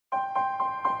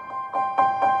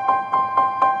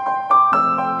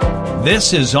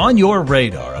This is On Your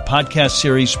Radar, a podcast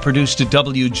series produced at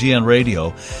WGN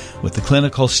Radio with the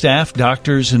clinical staff,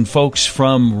 doctors, and folks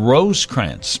from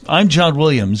Rosecrance. I'm John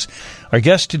Williams. Our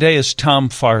guest today is Tom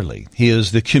Farley. He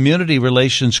is the Community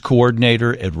Relations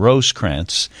Coordinator at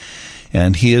Rosecrance,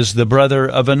 and he is the brother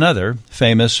of another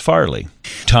famous Farley.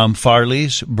 Tom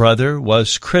Farley's brother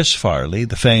was Chris Farley,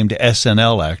 the famed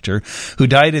SNL actor, who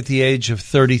died at the age of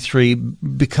 33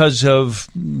 because of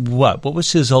what? What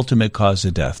was his ultimate cause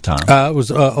of death, Tom? It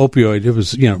was opioid. It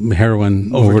was,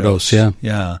 heroin overdose.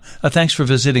 Yeah. Thanks for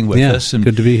visiting with us. And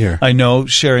good to be here. I know,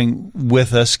 sharing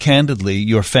with us candidly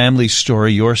your family's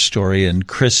story, your story, and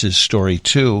Chris's story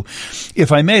too.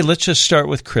 If I may, let's just start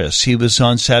with Chris. He was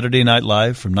on Saturday Night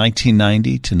Live from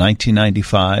 1990 to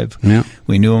 1995. Yeah.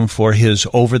 We knew him for his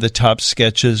over-the-top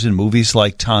sketches in movies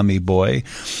like Tommy Boy.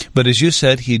 But as you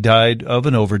said, he died of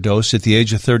an overdose at the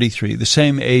age of 33, the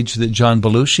same age that John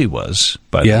Belushi was,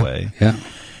 by the way. Yeah.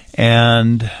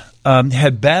 And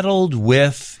had battled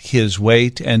with his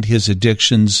weight and his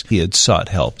addictions. He had sought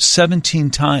help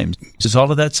 17 times. Does all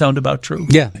of that sound about true?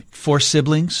 Yeah. 4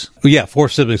 siblings? Yeah, 4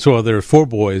 siblings. So there are 4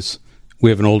 boys. We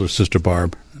have an older sister,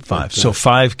 Barb. 5. So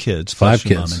 5 kids. 5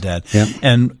 kids. Mom and dad. Yep.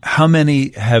 And how many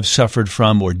have suffered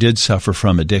from or did suffer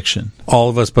from addiction? All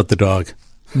of us but the dog.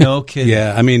 No kidding.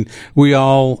 Yeah, I mean, we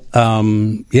all,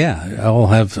 all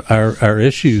have our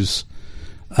issues.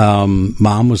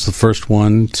 Mom was the first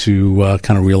one to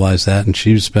kind of realize that, and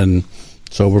she's been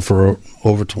sober for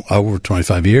over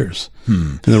 25 years.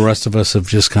 And the rest of us have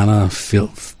just kind of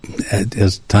feel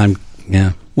as time,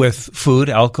 With food,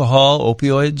 alcohol,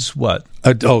 opioids, what?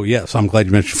 Yes. I'm glad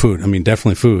you mentioned food. I mean,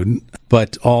 definitely food,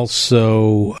 but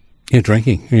also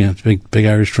drinking. It's a big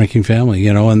Irish drinking family,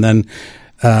 and then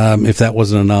if that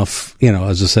wasn't enough,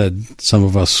 as I said, some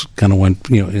of us kind of went,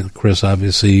 Chris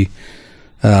obviously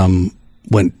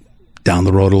went down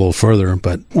the road a little further.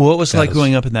 But what was it like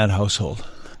growing up in that household?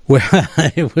 Well,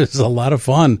 it was a lot of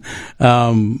fun.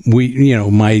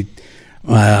 My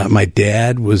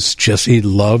dad was he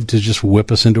loved to just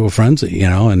whip us into a frenzy,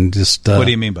 and just. What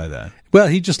do you mean by that? Well,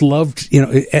 he just loved,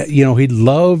 he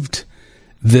loved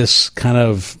this kind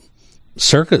of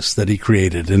circus that he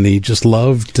created, and he just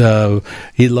loved, kind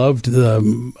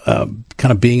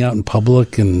of being out in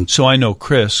public. And so I know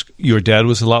Chris, your dad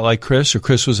was a lot like Chris, or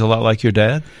Chris was a lot like your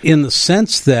dad? In the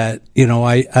sense that,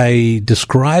 I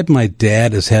describe my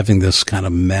dad as having this kind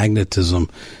of magnetism.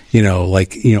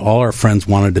 All our friends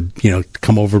wanted to,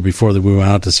 come over before we went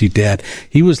out to see Dad.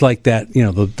 He was like that,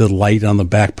 the light on the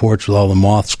back porch with all the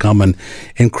moths coming.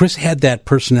 And Chris had that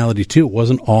personality too. It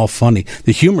wasn't all funny.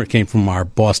 The humor came from our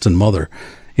Boston mother,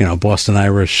 Boston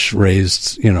Irish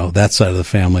raised, that side of the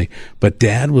family. But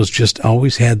Dad was just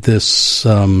always had this,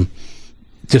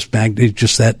 just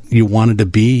that you wanted to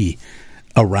be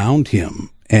around him.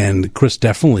 And Chris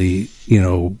definitely,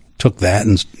 took that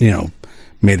and,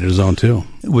 made it his own too.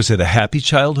 Was it a happy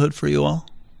childhood for you all?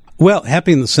 Well,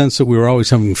 happy in the sense that we were always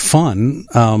having fun.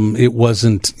 It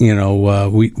wasn't,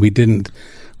 we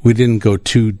didn't go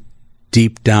too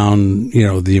deep down,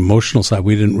 the emotional side.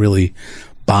 We didn't really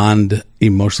bond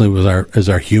emotionally with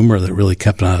our humor that really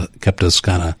kept us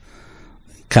kind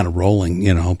of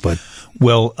rolling, but.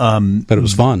 Well, but it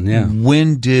was fun, yeah.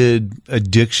 When did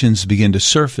addictions begin to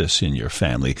surface in your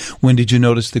family? When did you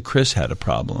notice that Chris had a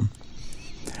problem?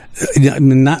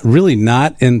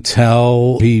 Not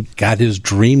until he got his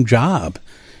dream job.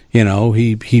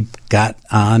 He got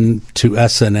on to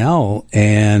SNL,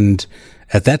 and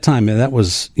at that time, and that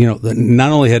was,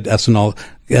 not only had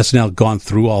SNL gone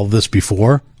through all this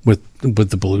before with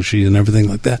the Belushi and everything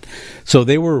like that, so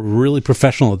they were really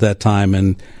professional at that time,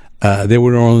 and they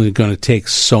were only going to take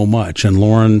so much. And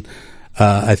Lauren,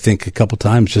 I think a couple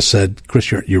times just said,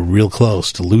 "Chris, you're real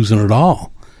close to losing it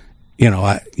all.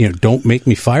 Don't make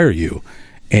me fire you."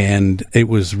 And it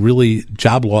was really,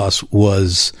 job loss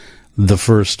was the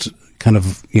first kind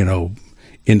of,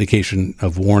 indication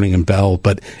of warning and bell.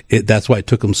 But that's why it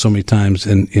took him so many times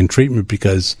in treatment,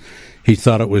 because he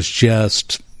thought it was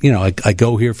just, I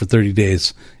go here for 30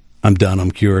 days, I'm done,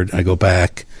 I'm cured, I go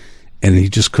back. And he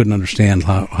just couldn't understand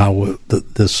how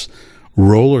this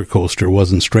roller coaster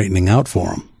wasn't straightening out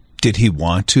for him. Did he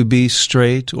want to be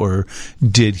straight, or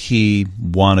did he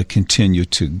want to continue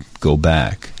to go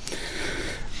back?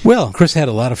 Well, Chris had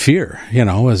a lot of fear,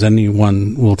 as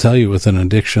anyone will tell you with an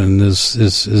addiction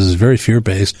is very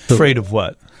fear-based. Afraid of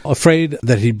what? Afraid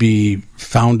that he'd be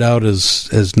found out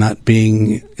as not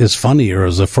being as funny or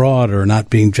as a fraud or not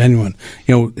being genuine.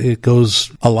 It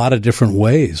goes a lot of different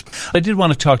ways. I did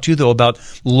want to talk to you, though, about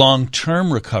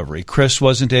long-term recovery. Chris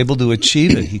wasn't able to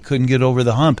achieve it. He couldn't get over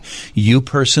the hump. You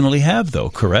personally have,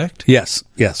 though, correct? Yes.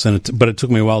 But it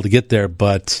took me a while to get there.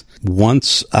 But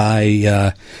once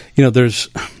I, there's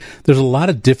a lot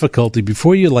of difficulty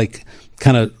before you like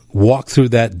kind of walk through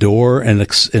that door and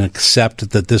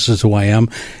accept that this is who I am.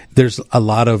 There's a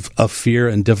lot of fear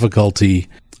and difficulty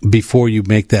before you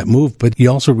make that move, but you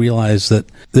also realize that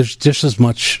there's just as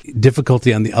much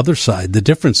difficulty on the other side. The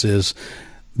difference is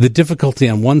the difficulty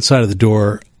on one side of the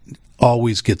door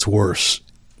always gets worse,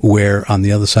 where on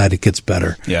the other side it gets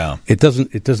better. Yeah. It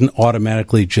doesn't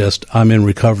automatically just, I'm in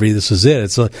recovery, this is it.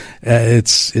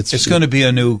 It's going to be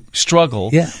a new struggle.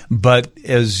 Yeah. But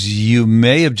as you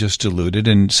may have just alluded,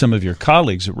 and some of your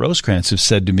colleagues at Rosecrance have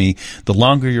said to me, the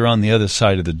longer you're on the other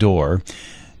side of the door,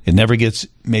 it never gets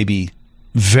maybe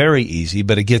very easy,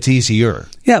 but it gets easier.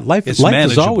 Yeah, life is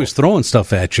always throwing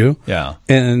stuff at you. Yeah.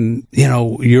 And,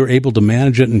 you're able to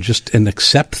manage it and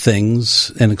accept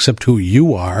things and accept who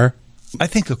you are. I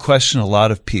think a question a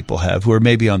lot of people have who are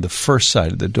maybe on the first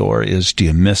side of the door is, do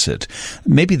you miss it?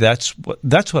 Maybe that's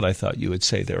what I thought you would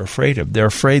say they're afraid of. They're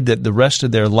afraid that the rest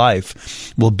of their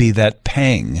life will be that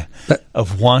pang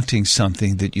of wanting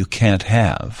something that you can't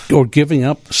have. Or giving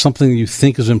up something you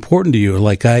think is important to you.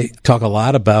 Like I talk a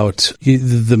lot about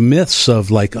the myths of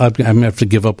like, I'm going to have to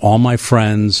give up all my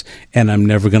friends and I'm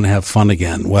never going to have fun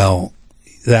again. Well,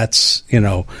 that's,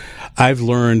 I've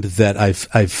learned that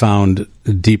I've found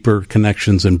deeper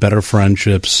connections and better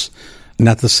friendships.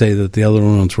 Not to say that the other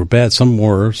ones were bad. Some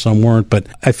were, some weren't. But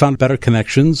I found better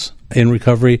connections in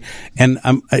recovery. And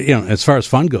as far as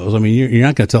fun goes, I mean, you're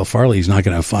not going to tell Farley he's not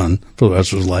going to have fun for the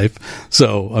rest of his life.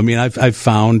 So, I mean, I've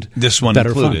found this one better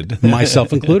included, fun.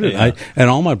 Myself included, yeah.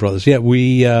 And all my brothers. Yeah,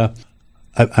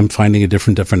 I'm finding a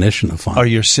different definition of fun. Are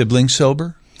your siblings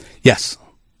sober? Yes.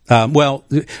 Well,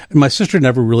 my sister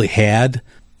never really had.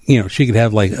 She could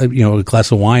have like a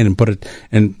glass of wine and put it,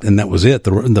 and that was it.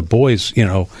 The boys,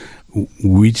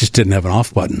 we just didn't have an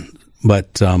off button.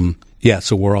 But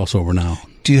so we're all sober now.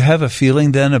 Do you have a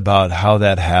feeling then about how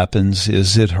that happens?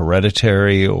 Is it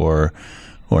hereditary or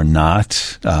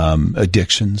not?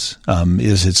 Addictions?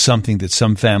 Is it something that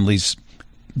some families,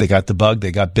 they got the bug,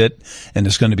 they got bit, and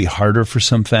it's going to be harder for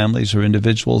some families or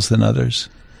individuals than others?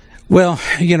 Well,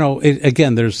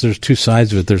 again, there's two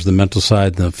sides of it. There's the mental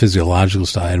side and the physiological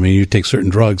side. I mean, you take certain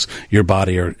drugs, your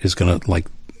body is going to like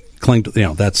cling to,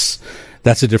 that's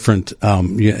a different,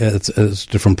 it's a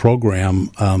different program,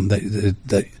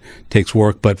 that takes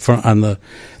work. But on the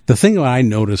thing that I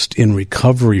noticed in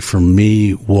recovery for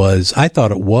me was I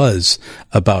thought it was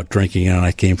about drinking. And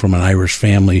I came from an Irish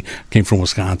family, came from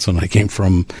Wisconsin. I came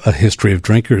from a history of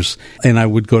drinkers. And I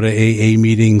would go to AA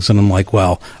meetings and I'm like,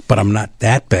 well, but I'm not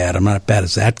that bad. I'm not as bad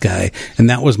as that guy. And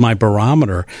that was my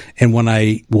barometer. And when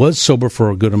I was sober for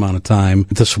a good amount of time,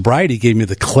 the sobriety gave me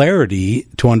the clarity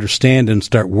to understand and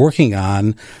start working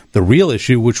on the real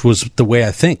issue, which was the way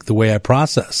I think, the way I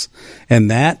process.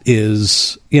 And that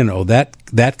is,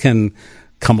 that can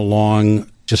come along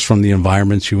just from the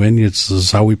environments you're in. This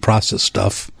is how we process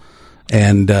stuff.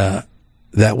 And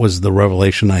that was the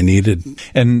revelation I needed.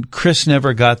 And Chris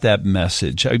never got that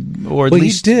message, or at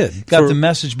least he did. Got the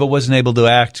message, but wasn't able to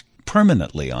act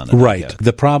permanently on it. Right.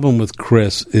 The problem with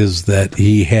Chris is that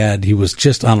he was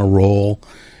just on a roll.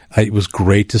 It was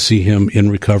great to see him in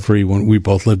recovery when we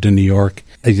both lived in New York.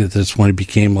 That's when he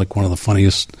became like one of the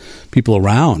funniest people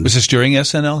around. Was this during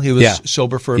SNL? He was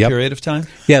sober for a period of time?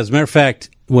 Yeah, as a matter of fact,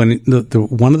 when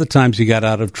one of the times he got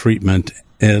out of treatment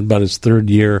in about his third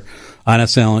year on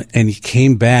SNL, and he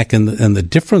came back, and the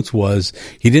difference was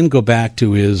he didn't go back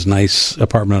to his nice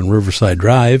apartment on Riverside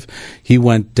Drive. He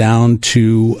went down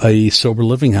to a sober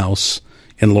living house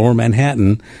in Lower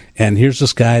Manhattan, and here's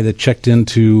this guy that checked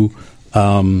into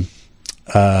that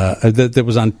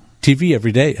was on TV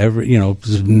every day,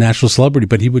 was a national celebrity,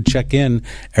 but he would check in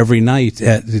every night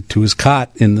to his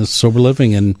cot in the sober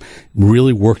living and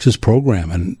really worked his program,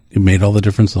 and it made all the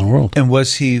difference in the world. And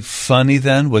was he funny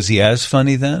then? Was he as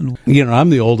funny then?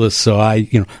 I'm the oldest, so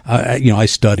I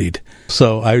studied.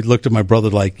 So I looked at my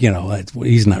brother like,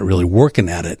 he's not really working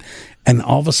at it. And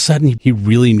all of a sudden he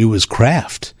really knew his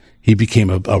craft. He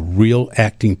became a real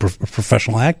acting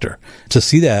professional actor. To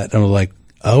see that, I was like,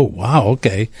 oh wow,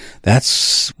 okay,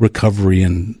 that's recovery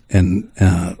and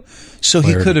so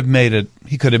he could have made it.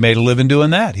 He could have made a living doing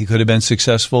that. He could have been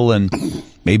successful and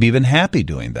maybe even happy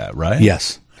doing that, right?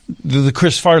 Yes. The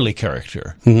Chris Farley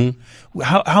character. Mm-hmm.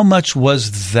 How much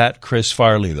was that Chris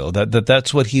Farley though?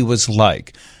 That's what he was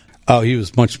like. Oh, he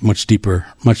was much deeper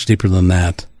than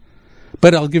that.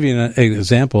 But I'll give you an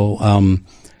example.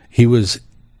 He was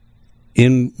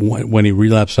when he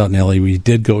relapsed out in LA. We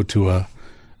did go to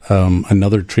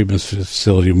another treatment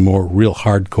facility, more real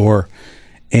hardcore.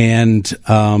 And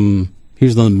he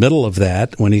was in the middle of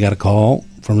that when he got a call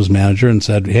from his manager and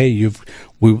said, "Hey,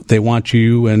 they want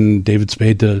you and David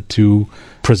Spade to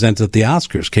present at the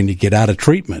Oscars. Can you get out of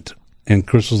treatment?" And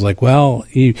Chris was like, "Well,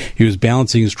 he was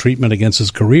balancing his treatment against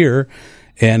his career,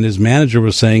 and his manager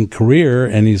was saying career,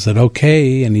 and he said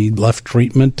okay, and he left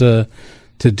treatment to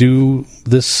do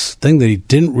this thing that he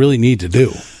didn't really need to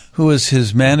do." Who was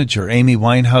his manager? Amy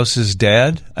Winehouse's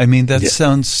dad? I mean, that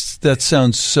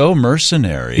sounds so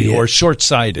mercenary or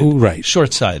short-sighted. Right.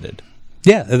 Short-sighted.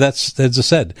 Yeah, that's as I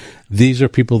said. These are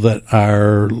people that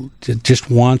just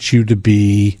want you to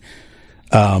be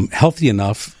healthy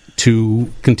enough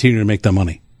to continue to make the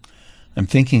money. I'm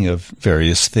thinking of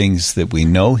various things that we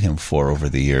know him for over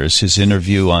the years. His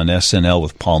interview on SNL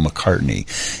with Paul McCartney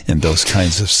and those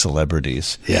kinds of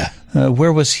celebrities. Yeah.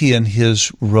 Where was he in his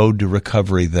road to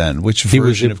recovery then? Which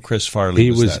version of Chris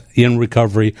Farley was that? He was in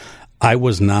recovery. I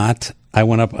was not. I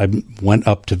went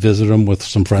up to visit him with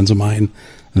some friends of mine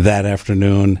that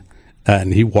afternoon,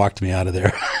 and he walked me out of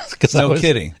there. No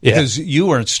kidding. Yeah. Because you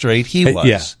weren't straight, he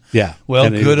was. Yeah. Well,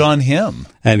 good on him.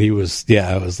 And he was,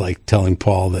 I was like telling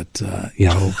Paul that,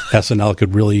 SNL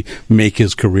could really make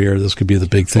his career. This could be the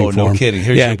big thing for him. No kidding.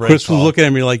 Here's your break, Chris Paul. was looking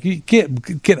at me like,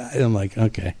 get out. I'm like,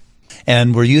 okay.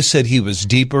 And where you said he was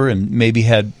deeper and maybe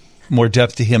had more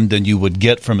depth to him than you would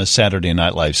get from a Saturday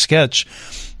Night Live sketch,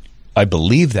 I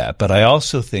believe that. But I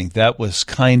also think that was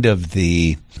kind of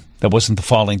that wasn't the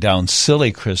falling down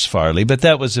silly Chris Farley, but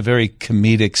that was a very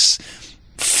comedic,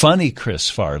 funny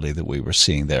Chris Farley that we were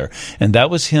seeing there. And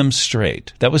that was him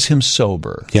straight. That was him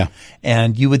sober. Yeah.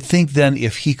 And you would think then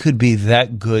if he could be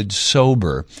that good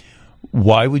sober,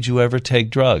 why would you ever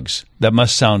take drugs? That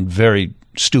must sound very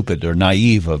stupid or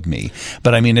naive of me.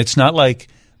 But I mean, it's not like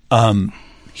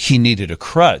he needed a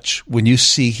crutch. When you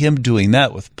see him doing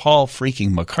that with Paul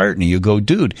freaking McCartney, you go,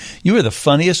 dude, you are the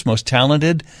funniest, most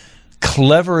talented,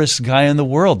 cleverest guy in the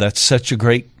world. That's such a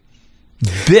great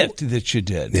bit that you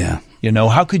did. Yeah. You know,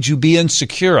 how could you be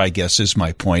insecure, I guess is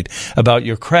my point, about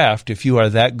your craft if you are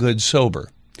that good sober?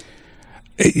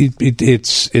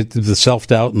 It's the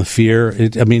self-doubt and the fear.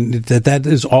 That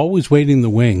is always waiting in the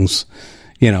wings.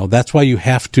 You know, that's why you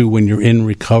have to, when you're in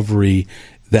recovery,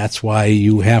 that's why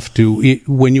you have to,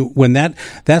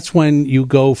 that's when you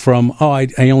go from, I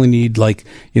only need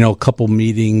a couple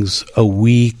meetings a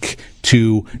week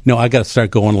to, no, I got to start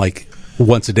going like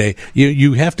once a day.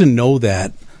 You have to know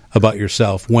that about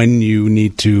yourself when you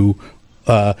need to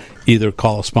either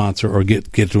call a sponsor or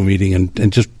get to a meeting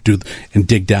and just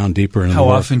dig down deeper. How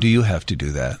often do you have to do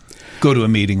that? Go to a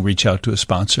meeting, reach out to a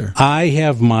sponsor. I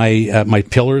have my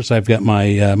pillars. I've got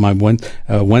my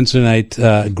Wednesday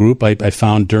night group I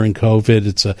found during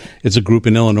COVID. It's a group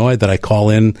in Illinois that I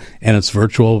call in, and it's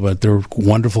virtual, but they're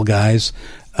wonderful guys.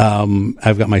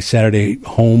 I've got my Saturday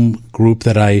home group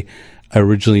that I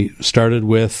originally started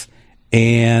with,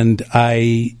 and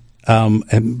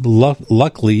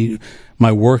luckily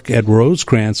my work at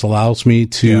Rosecrans allows me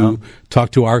to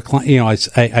talk to our clients. You know,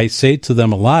 I say to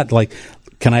them a lot, like,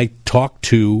 can I talk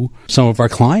to some of our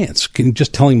clients?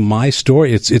 Just telling my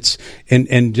story. It's just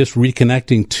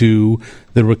reconnecting to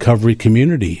the recovery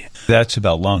community. That's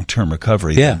about long-term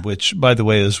recovery, yeah. Which, by the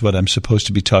way, is what I'm supposed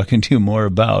to be talking to you more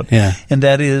about. Yeah. And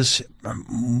that is,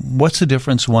 what's the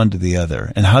difference one to the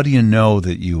other? And how do you know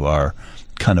that you are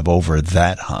kind of over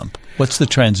that hump? What's the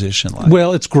transition like?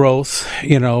 Well, it's growth,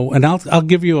 and I'll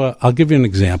give you an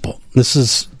example. This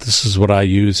is what I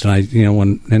used, and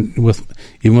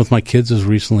even with my kids as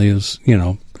recently as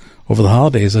over the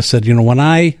holidays, I said, when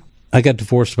I got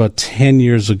divorced about 10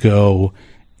 years ago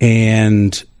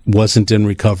and wasn't in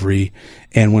recovery,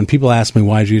 and when people ask me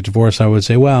why did you get divorced, I would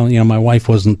say, well, my wife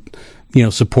wasn't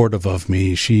supportive of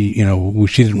me. She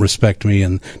didn't respect me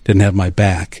and didn't have my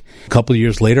back. A couple of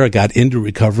years later, I got into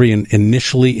recovery, and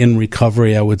initially in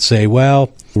recovery, I would say,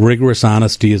 well, rigorous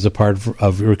honesty is a part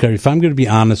of recovery. If I'm going to be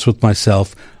honest with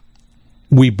myself,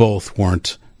 we both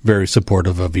weren't very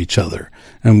supportive of each other,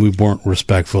 and we weren't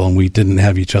respectful, and we didn't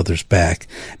have each other's back.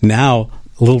 Now,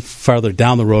 a little farther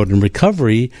down the road in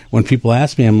recovery, when people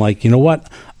ask me, I'm like, you know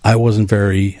what? I wasn't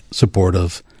very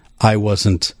supportive. I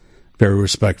wasn't very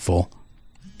respectful.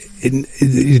 No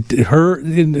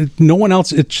one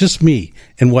else. It's just me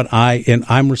and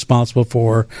I'm responsible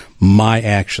for my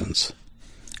actions.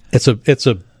 It's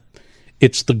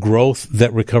the growth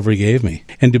that recovery gave me,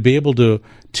 and to be able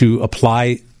to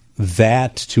apply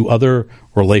that to other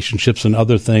relationships and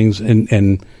other things,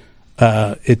 and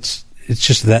it's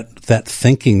just that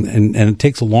thinking, and it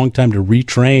takes a long time to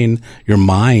retrain your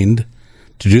mind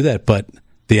to do that, but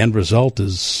the end result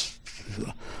is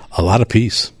a lot of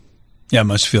peace. Yeah, it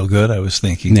must feel good, I was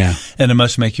thinking. Yeah. And it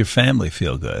must make your family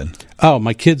feel good. Oh,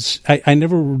 my kids, I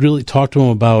never really talked to them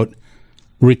about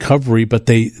recovery, but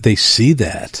they see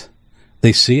that.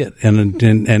 They see it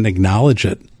and acknowledge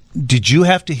it. Did you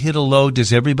have to hit a low?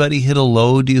 Does everybody hit a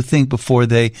low, do you think, before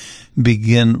they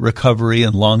begin recovery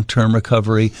and long-term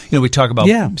recovery? We talk about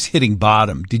hitting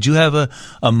bottom. Did you have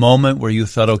a moment where you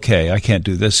thought, okay, I can't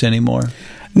do this anymore?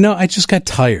 No, I just got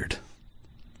tired.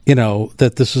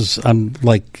 That this is, I'm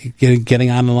like getting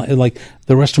on like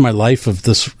the rest of my life of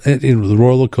this, the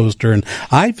roller coaster. And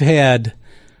I had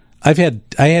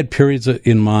periods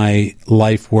in my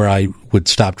life where I would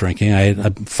stop drinking. I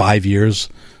had 5 years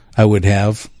I would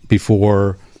have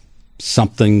before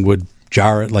something would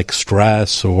jar it, like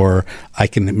stress, or I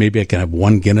can have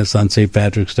one Guinness on St.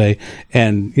 Patrick's Day,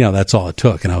 and that's all it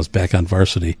took, and I was back on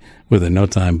varsity within no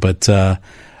time. But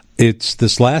it's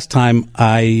this last time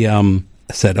I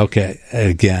said, okay,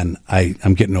 again,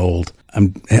 I'm getting old.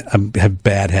 I have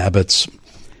bad habits,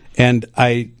 and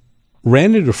I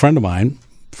ran into a friend of mine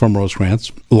from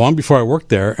Rosecrans long before I worked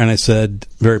there, and I said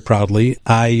very proudly,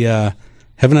 I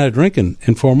haven't had a drink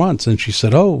in 4 months. And she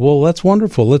said, oh, well, that's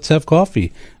wonderful. Let's have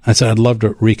coffee. I said, I'd love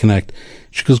to reconnect.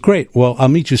 She goes, great. Well, I'll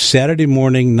meet you Saturday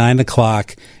morning,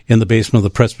 9:00 in the basement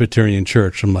of the Presbyterian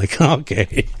Church. I'm like,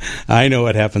 okay, I know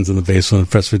what happens in the basement of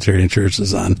the Presbyterian Church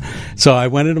is on. So I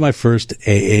went into my first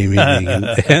AA meeting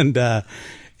and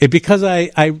because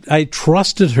I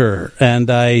trusted her, and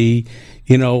that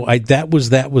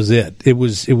was it. It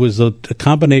was a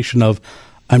combination of,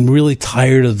 I'm really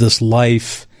tired of this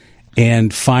life,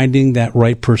 and finding that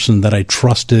right person that I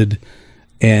trusted,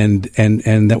 and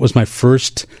that was my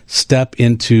first step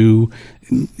into,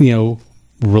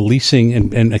 releasing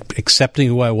and accepting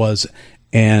who I was,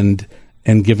 and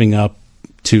giving up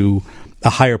to a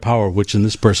higher power, which in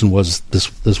this person was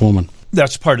this woman.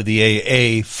 That's part of the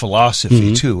AA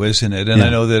philosophy too, isn't it? And I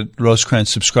know that Rosecrans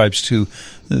subscribes to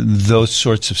those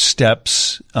sorts of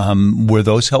steps. Were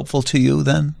those helpful to you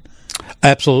then?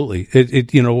 Absolutely.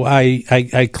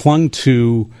 I clung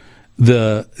to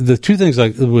the two things.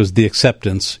 Was the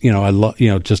acceptance. I love,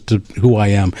 just to who I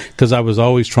am, because I was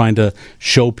always trying to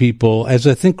show people, as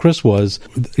I think Chris was,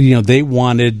 they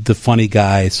wanted the funny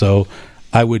guy, so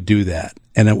I would do that,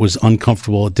 and it was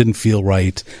uncomfortable. It didn't feel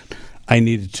right. I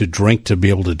needed to drink to be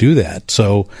able to do that.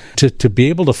 So to be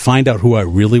able to find out who I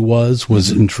really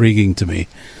was intriguing to me.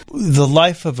 The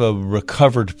life of a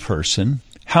recovered person,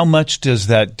 how much does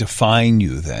that define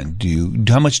you then?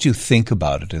 How much do you think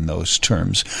about it in those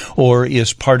terms? Or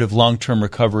is part of long-term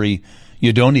recovery,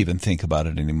 you don't even think about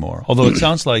it anymore? Although it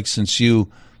sounds like since you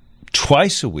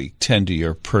twice a week tend to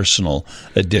your personal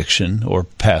addiction or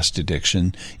past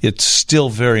addiction, it's still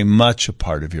very much a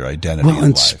part of your identity in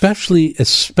life.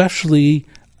 Especially,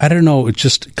 I don't know, it's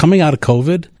just coming out of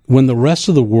COVID, when the rest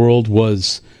of the world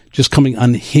was just coming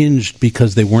unhinged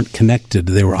because they weren't connected,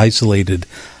 they were isolated.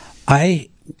 I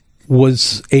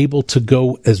was able to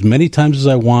go as many times as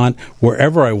I want,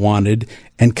 wherever I wanted,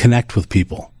 and connect with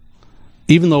people.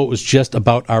 Even though it was just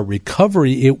about our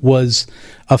recovery, it was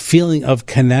a feeling of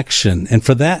connection. And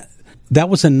for that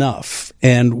was enough.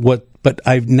 But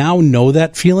I now know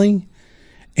that feeling,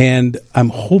 and I'm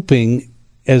hoping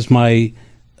as my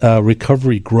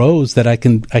recovery grows that I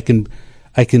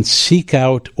can seek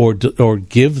out or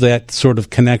give that sort of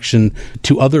connection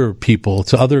to other people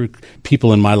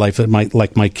in my life that might,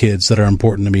 like my kids, that are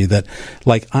important to me, that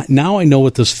now I know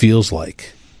what this feels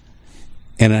like.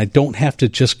 And I don't have to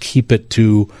just keep it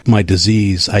to my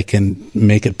disease. I can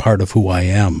make it part of who I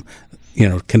am,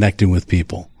 connecting with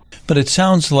people. But it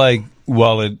sounds like,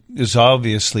 while it is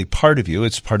obviously part of you,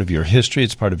 it's part of your history,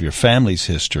 it's part of your family's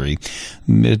history,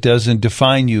 it doesn't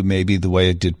define you maybe the way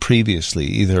it did previously,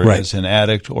 either as an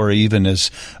addict or even as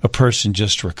a person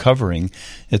just recovering.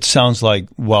 It sounds like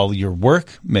while your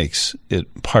work makes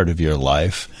it part of your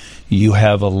life, you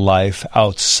have a life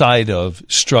outside of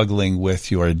struggling with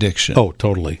your addiction. Oh,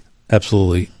 totally.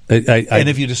 Absolutely. And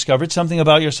have you discovered something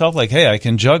about yourself, like, hey, I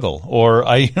can juggle, or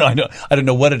I don't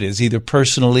know what it is, either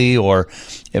personally or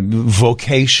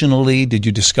vocationally? Did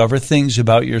you discover things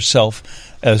about yourself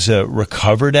as a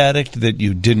recovered addict that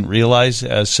you didn't realize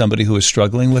as somebody who is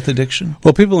struggling with addiction?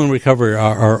 Well, people in recovery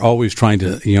are always trying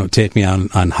to take me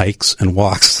on hikes and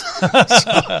walks. So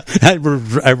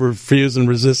I refuse and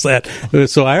resist that.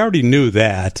 So I already knew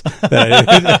that.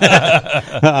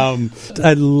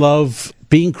 I love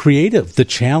being creative, the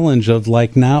challenge of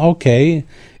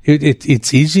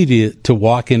it's easy to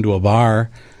walk into a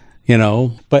bar,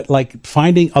 but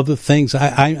finding other things.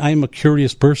 I'm a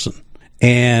curious person,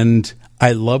 and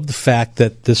I love the fact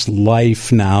that this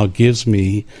life now gives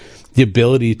me the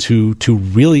ability to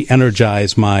really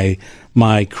energize my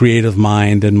creative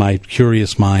mind and my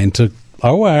curious mind to,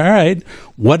 all right,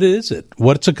 what is it?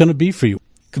 What's it going to be for you?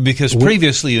 Because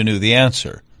previously you knew the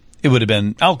answer. It would have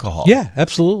been alcohol. Yeah,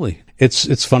 absolutely.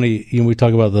 It's funny, we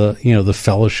talk about the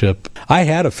fellowship. I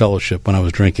had a fellowship when I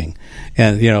was drinking,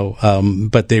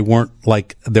 and but they weren't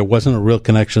there wasn't a real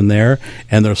connection there,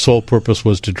 and their sole purpose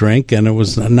was to drink, and it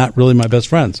was not really my best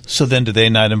friends. So then, do they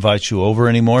not invite you over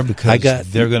anymore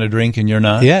because they're going to drink and you're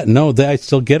not? Yeah, no, I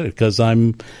still get it because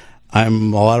I'm a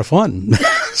lot of fun.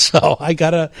 So I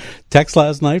got a text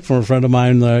last night from a friend of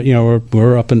mine.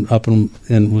 We're up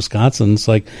in Wisconsin. It's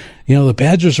like, the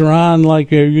Badgers are on.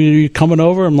 Like, are you coming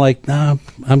over? I'm like, nah,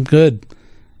 I'm good.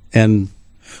 And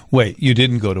wait, you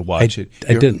didn't go to watch it?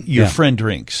 I didn't. Your friend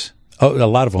drinks. Oh, a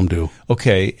lot of them do.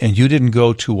 Okay, and you didn't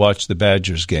go to watch the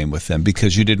Badgers game with them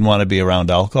because you didn't want to be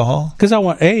around alcohol? Because I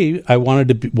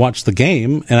wanted to watch the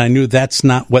game, and I knew that's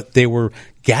not what they were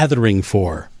gathering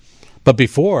for. But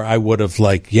before, I would have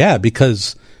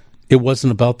because it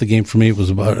wasn't about the game for me. It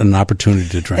was about an opportunity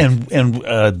to drink.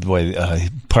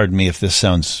 Pardon me if this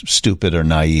sounds stupid or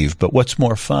naive, but what's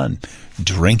more fun?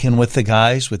 Drinking with the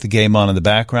guys with the game on in the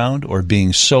background, or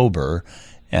being sober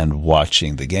and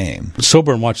watching the game?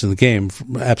 Sober and watching the game,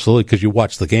 absolutely, because you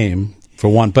watch the game, for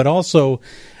one. But also,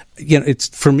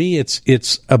 for me,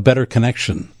 it's a better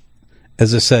connection.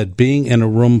 As I said, being in a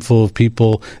room full of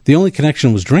people, the only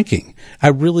connection was drinking. I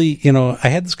really, I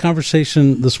had this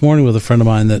conversation this morning with a friend of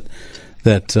mine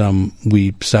that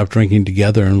we stopped drinking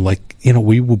together, and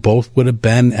we both would have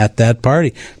been at that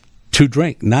party to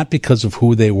drink, not because of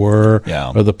who they were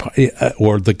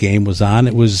or the game was on.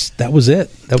 That was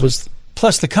it.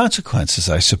 Plus the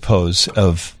consequences, I suppose,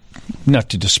 of, not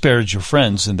to disparage your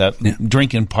friends and that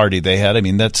drinking party they had. I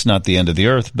mean, that's not the end of the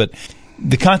earth, but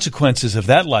the consequences of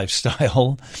that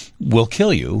lifestyle will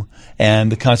kill you,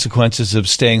 and the consequences of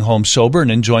staying home sober and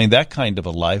enjoying that kind of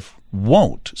a life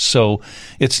won't. So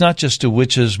it's not just a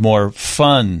which is more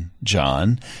fun,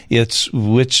 John. It's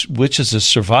which is a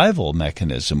survival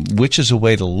mechanism, which is a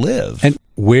way to live. And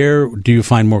where do you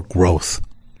find more growth?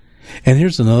 And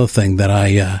here's another thing that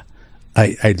I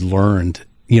learned.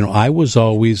 I was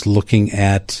always looking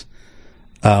at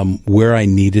where I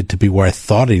needed to be, where I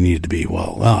thought I needed to be.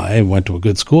 Well, I went to a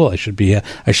good school. I should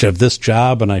have this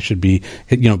job, and I should be,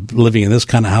 living in this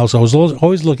kind of house. I was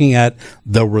always looking at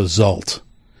the result,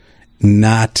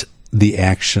 not the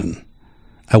action.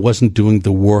 I wasn't doing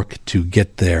the work to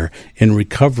get there. In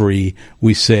recovery,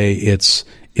 we say it's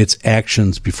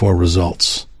actions before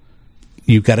results.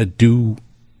 You got to do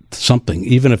something,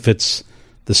 even if it's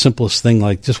the simplest thing,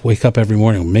 like just wake up every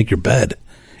morning and make your bed.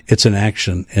 It's an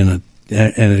action, and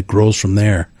it grows from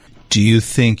there. Do you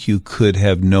think you could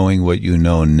have, knowing what you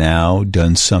know now,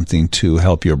 done something to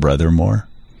help your brother more?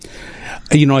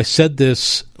 I said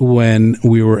this when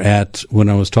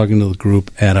I was talking to the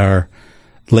group at our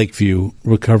Lakeview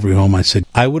recovery home. I said,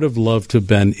 I would have loved to have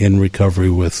been in recovery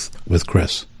with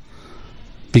Chris,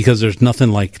 because there's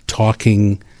nothing like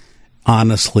talking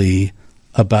honestly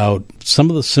about some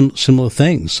of the similar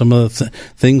things, some of the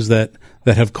things that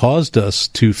have caused us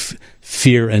to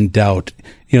fear and doubt.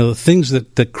 The things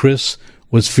that Chris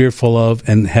was fearful of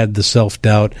and had the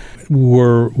self-doubt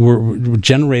were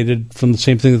generated from the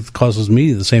same thing that causes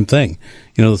me the same thing,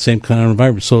 the same kind of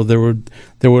environment. So there would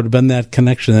have been that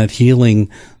connection, that healing,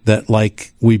 that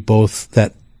we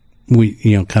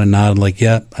kind of nodded like,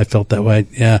 yeah, I felt that way.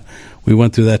 Yeah, we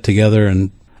went through that together,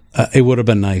 and it would have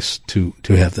been nice to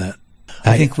have that.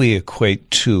 I think we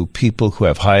equate to people who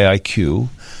have high IQ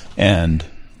and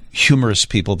humorous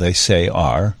people, they say,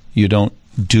 are. You don't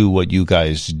do what you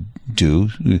guys do.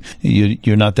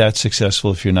 You're not that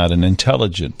successful if you're not an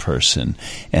intelligent person.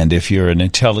 And if you're an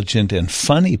intelligent and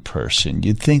funny person,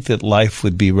 you'd think that life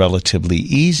would be relatively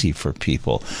easy for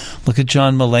people. Look at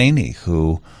John Mulaney,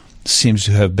 who seems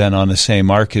to have been on the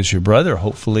same arc as your brother.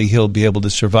 Hopefully he'll be able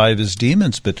to survive his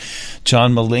demons. But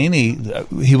John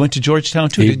Mulaney, he went to Georgetown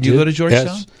too. Didn't you go to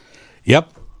Georgetown? Yes.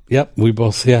 Yep. We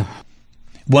both, yeah.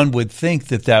 One would think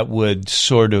that would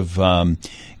sort of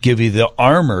give you the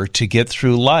armor to get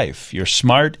through life. You're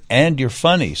smart and you're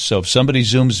funny. So if somebody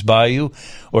zooms by you,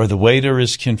 or the waiter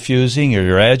is confusing, or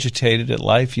you're agitated at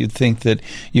life, you'd think that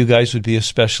you guys would be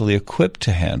especially equipped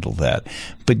to handle that.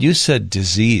 But you said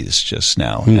disease just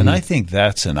now, and I think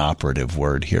that's an operative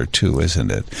word here too,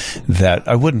 isn't it? That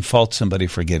I wouldn't fault somebody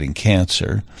for getting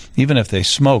cancer, even if they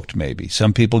smoked maybe.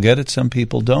 Some people get it, some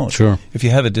people don't. Sure. If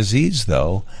you have a disease,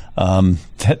 though,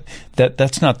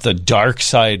 that's not the dark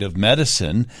side of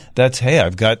medicine. That's, hey,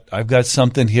 I've got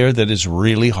something here that is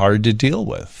really hard to deal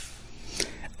with.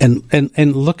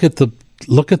 And look at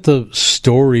the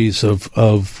stories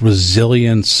of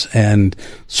resilience and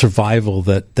survival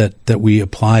that we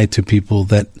apply to people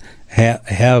that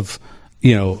have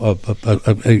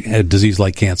a disease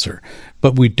like cancer,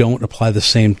 but we don't apply the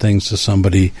same things to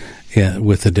somebody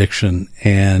with addiction,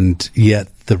 and yet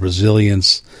the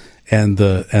resilience and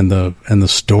the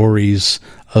stories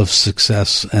of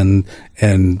success and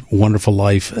wonderful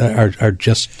life are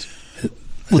just.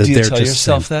 Well, do you tell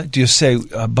yourself that? Do you say,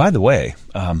 by the way,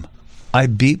 I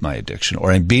beat my addiction,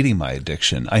 or I'm beating my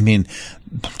addiction? I mean,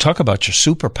 talk about your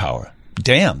superpower.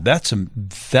 Damn,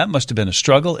 that must have been a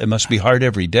struggle. It must be hard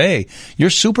every day. You're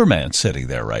Superman sitting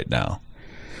there right now.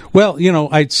 Well,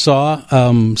 I saw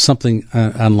something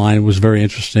online. It was very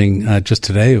interesting just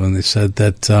today when they said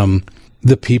that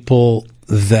the people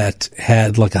that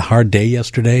had like a hard day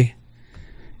yesterday,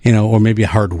 or maybe a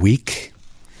hard week,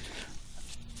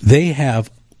 they have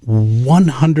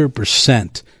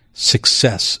 100%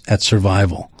 success at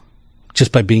survival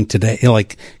just by being today.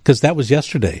 Because that was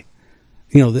yesterday.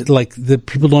 The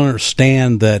people don't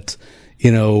understand that,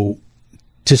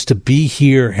 just to be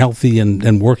here healthy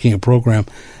and working a program,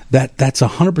 that's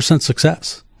 100%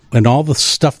 success. And all the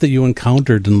stuff that you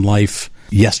encountered in life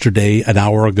yesterday, an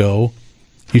hour ago,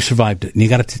 you survived it. And you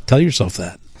got to tell yourself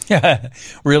that. Yeah,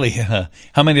 really.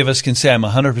 How many of us can say I'm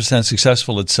 100%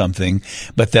 successful at something,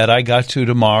 but that I got to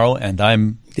tomorrow, and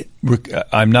I'm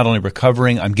not only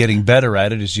recovering, I'm getting better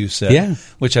at it, as you said,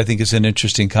 which I think is an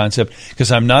interesting concept,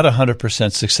 because I'm not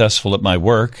 100% successful at my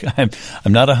work.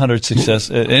 I'm not 100% success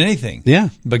at anything. Yeah.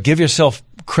 But give yourself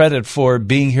credit for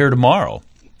being here tomorrow.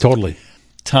 Totally.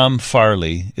 Tom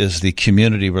Farley is the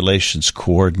Community Relations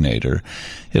Coordinator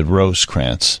at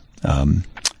Rosecrance.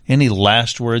 Any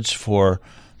last words for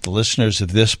the listeners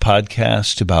of this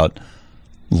podcast about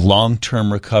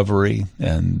long-term recovery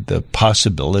and the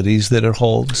possibilities that it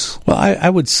holds? Well, I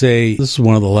would say this is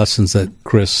one of the lessons that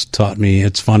Chris taught me.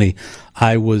 It's funny.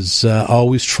 I was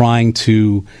always trying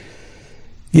to,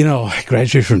 I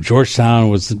graduated from Georgetown,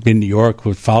 was in New York,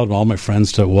 followed all my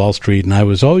friends to Wall Street, and I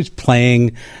was always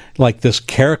playing like this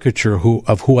caricature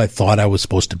of who I thought I was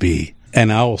supposed to be.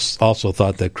 And I also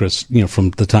thought that Chris,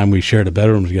 from the time we shared a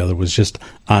bedroom together, was just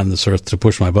on this earth to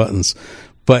push my buttons.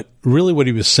 But really what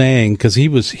he was saying, because he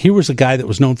was a guy that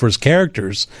was known for his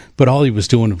characters, but all he was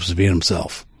doing was being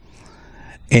himself.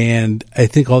 And I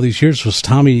think all these years was,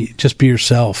 Tommy, just be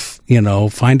yourself,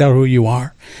 find out who you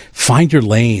are, find your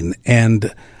lane.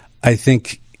 And I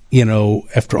think,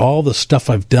 after all the stuff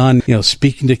I've done,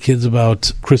 speaking to kids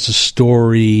about Chris's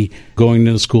story, going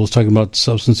into schools, talking about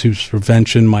substance use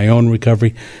prevention, my own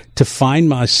recovery, to find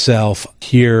myself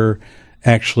here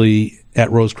actually at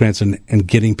Rosecrance and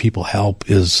getting people help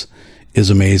is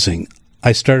amazing.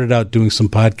 I started out doing some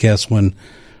podcasts when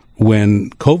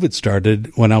COVID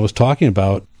started, when I was talking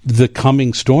about the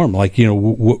coming storm,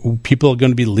 people are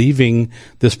going to be leaving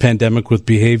this pandemic with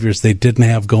behaviors they didn't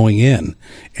have going in,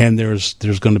 and there's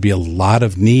going to be a lot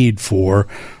of need for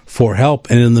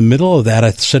help. And in the middle of that, I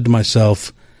said to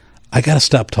myself, I got to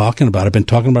stop talking about it. I've been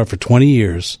talking about it for 20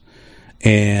 years,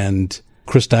 and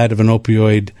Chris died of an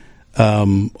opioid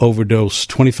overdose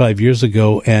 25 years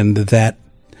ago, and that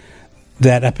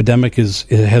epidemic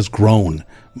has grown,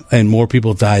 and more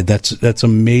people have died. That's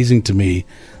amazing to me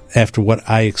after what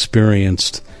I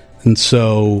experienced. And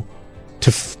so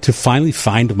to finally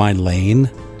find my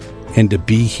lane and to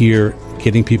be here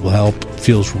getting people help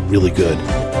feels really good.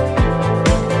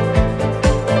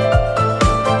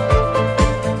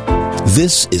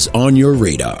 This is On Your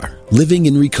Radar, Living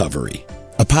in Recovery,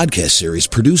 a podcast series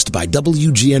produced by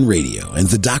WGN Radio and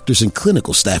the doctors and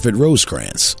clinical staff at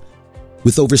Rosecrance.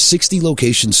 With over 60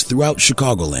 locations throughout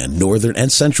Chicagoland, Northern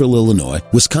and Central Illinois,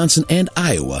 Wisconsin, and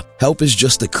Iowa, help is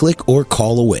just a click or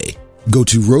call away. Go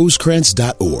to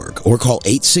rosecrance.org or call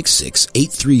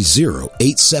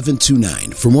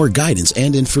 866-830-8729 for more guidance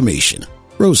and information.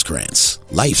 Rosecrance,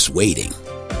 life's waiting.